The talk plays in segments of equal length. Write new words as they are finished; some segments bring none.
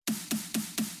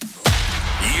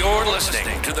You're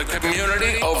listening to the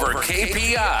Community Over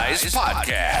KPIs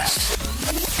podcast.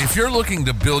 If you're looking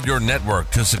to build your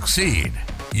network to succeed,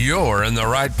 you're in the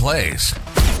right place.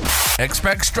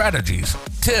 Expect strategies,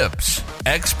 tips,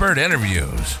 expert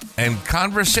interviews, and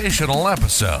conversational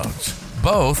episodes,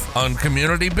 both on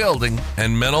community building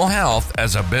and mental health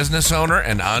as a business owner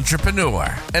and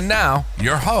entrepreneur. And now,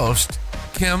 your host,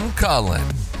 Kim Cullen.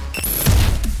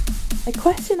 A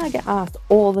question I get asked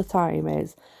all the time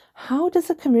is, how does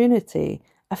a community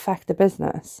affect a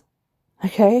business?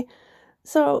 Okay,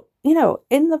 so,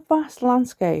 in the vast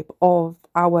landscape of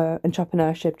our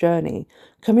entrepreneurship journey,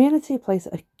 community plays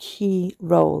a key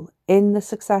role in the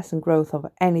success and growth of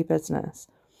any business.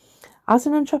 As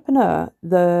an entrepreneur,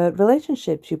 the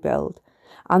relationships you build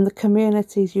and the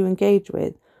communities you engage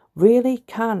with really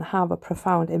can have a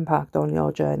profound impact on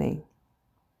your journey.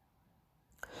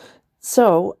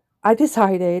 So, I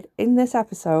decided in this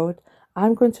episode,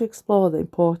 I'm going to explore the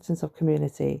importance of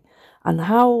community and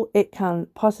how it can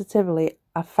positively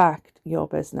affect your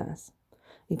business,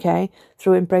 okay,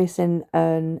 through embracing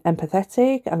an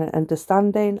empathetic and an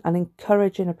understanding and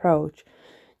encouraging approach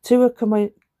to a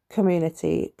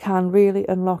community can really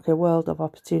unlock a world of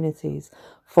opportunities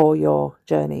for your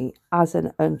journey as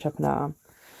an entrepreneur.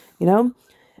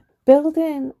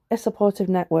 Building a supportive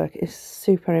network is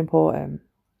super important.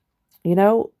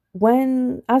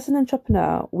 When as an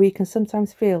entrepreneur, we can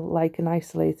sometimes feel like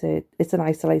it's an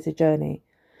isolated journey,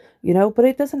 but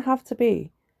it doesn't have to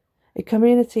be. A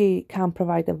community can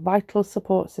provide a vital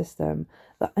support system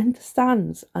that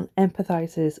understands and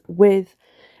empathizes with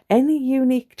any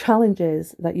unique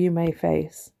challenges that you may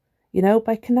face.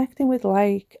 By connecting with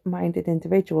like-minded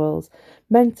individuals,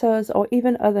 mentors, or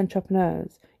even other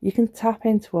entrepreneurs, you can tap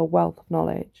into a wealth of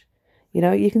knowledge.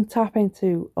 You can tap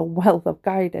into a wealth of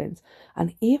guidance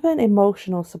and even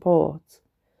emotional support.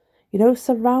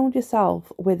 Surround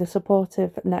yourself with a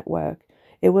supportive network.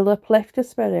 It will uplift your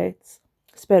spirits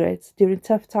during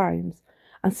tough times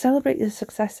and celebrate your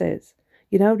successes,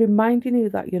 reminding you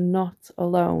that you're not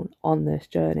alone on this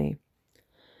journey.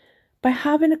 By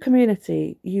having a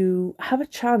community, you have a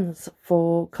chance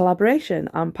for collaboration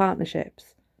and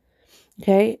partnerships.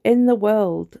 Okay, in the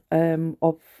world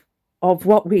of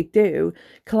what we do,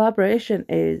 collaboration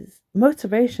is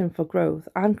motivation for growth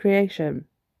and creation.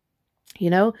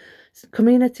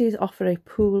 Communities offer a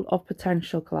pool of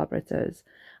potential collaborators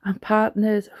and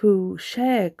partners who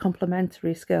share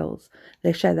complementary skills.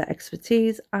 They share their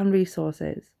expertise and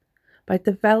resources. By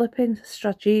developing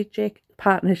strategic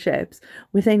partnerships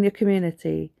within your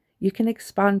community, you can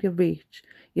expand your reach.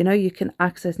 You can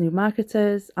access new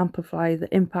marketers, amplify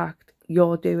the impact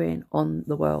you're doing on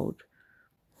the world.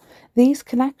 These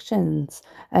connections,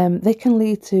 they can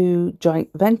lead to joint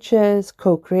ventures,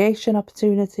 co-creation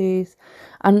opportunities,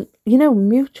 and,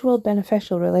 mutual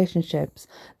beneficial relationships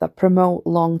that promote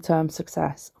long-term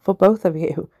success for both of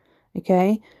you,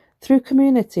 okay? Through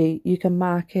community, you can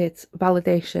market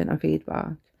validation and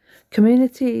feedback.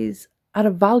 Communities are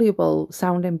a valuable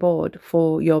sounding board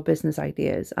for your business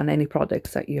ideas and any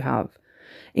products that you have.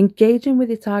 Engaging with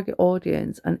your target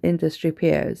audience and industry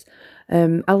peers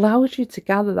allows you to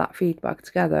gather that feedback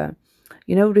together,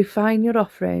 refine your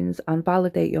offerings and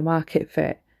validate your market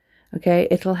fit. Okay,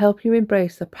 it'll help you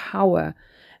embrace the power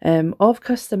of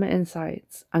customer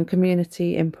insights and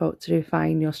community input to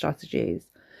refine your strategies,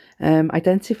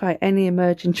 identify any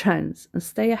emerging trends and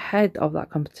stay ahead of that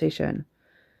competition.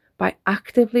 By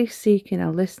actively seeking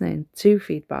and listening to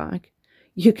feedback,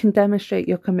 you can demonstrate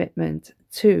your commitment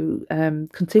to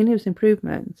continuous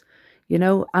improvement,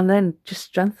 and then just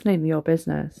strengthening your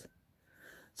business.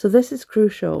 So this is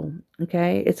crucial,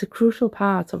 okay? It's a crucial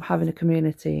part of having a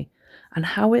community and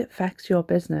how it affects your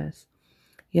business,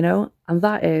 and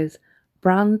that is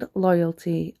brand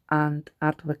loyalty and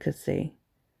advocacy,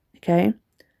 okay?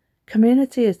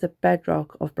 Community is the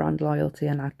bedrock of brand loyalty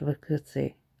and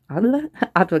advocacy.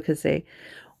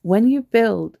 When you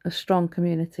build a strong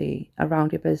community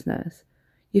around your business,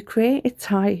 you create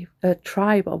a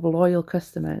tribe of loyal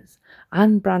customers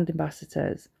and brand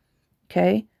ambassadors,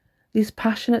 okay? These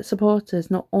passionate supporters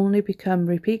not only become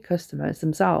repeat customers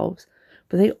themselves,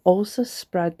 but they also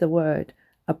spread the word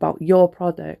about your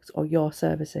products or your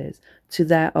services to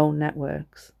their own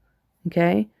networks,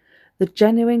 okay? The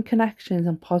genuine connections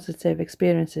and positive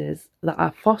experiences that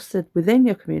are fostered within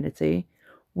your community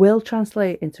will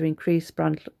translate into increased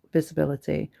brand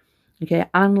visibility, okay,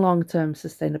 and long-term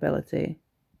sustainability.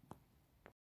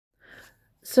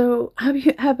 So, have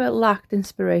you ever lacked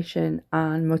inspiration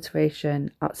and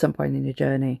motivation at some point in your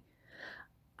journey?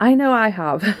 I know I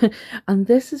have, and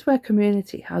this is where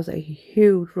community has a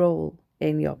huge role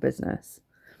in your business.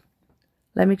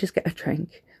 Let me just get a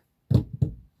drink.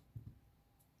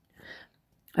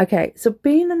 Okay, so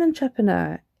being an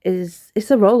entrepreneur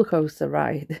it's a roller coaster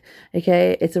ride.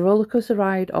 Okay, it's a roller coaster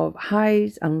ride of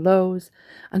highs and lows,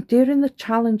 and during the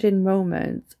challenging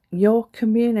moments, your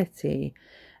community,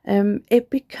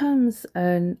 it becomes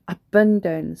an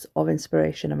abundance of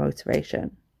inspiration and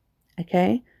motivation.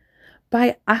 Okay,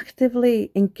 by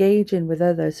actively engaging with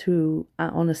others who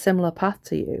are on a similar path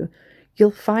to you, you'll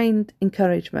find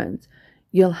encouragement,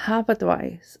 you'll have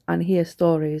advice, and hear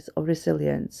stories of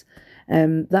resilience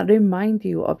that remind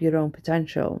you of your own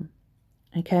potential.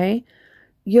 Okay?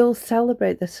 You'll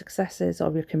celebrate the successes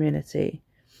of your community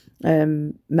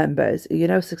members,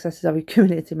 successes of your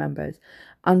community members,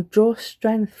 and draw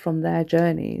strength from their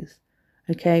journeys.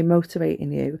 Okay,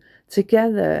 motivating you.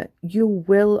 Together, you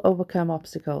will overcome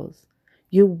obstacles.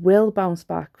 You will bounce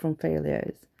back from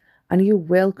failures, and you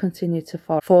will continue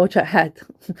to forge ahead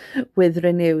with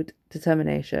renewed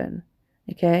determination.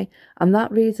 Okay, and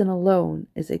that reason alone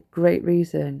is a great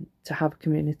reason to have a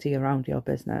community around your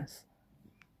business.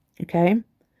 Okay,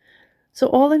 so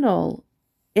all in all,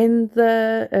 in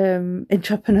the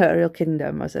entrepreneurial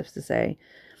kingdom, as I have to say,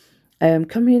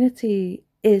 community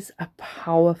is a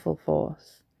powerful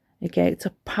force. Okay, it's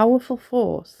a powerful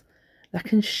force that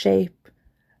can shape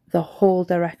the whole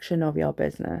direction of your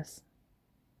business.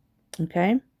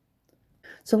 Okay,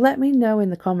 so let me know in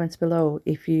the comments below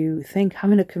if you think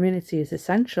having a community is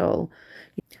essential.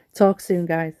 Talk soon,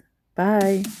 guys.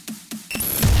 Bye.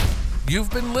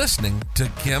 You've been listening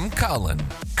to Kim Cullen,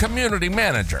 Community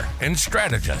Manager and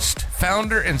Strategist,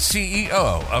 founder and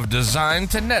CEO of Design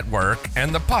to Network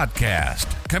and the podcast,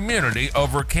 Community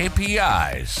Over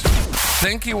KPIs.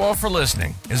 Thank you all for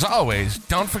listening. As always,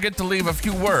 don't forget to leave a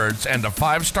few words and a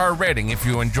 5-star rating if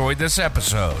you enjoyed this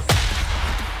episode.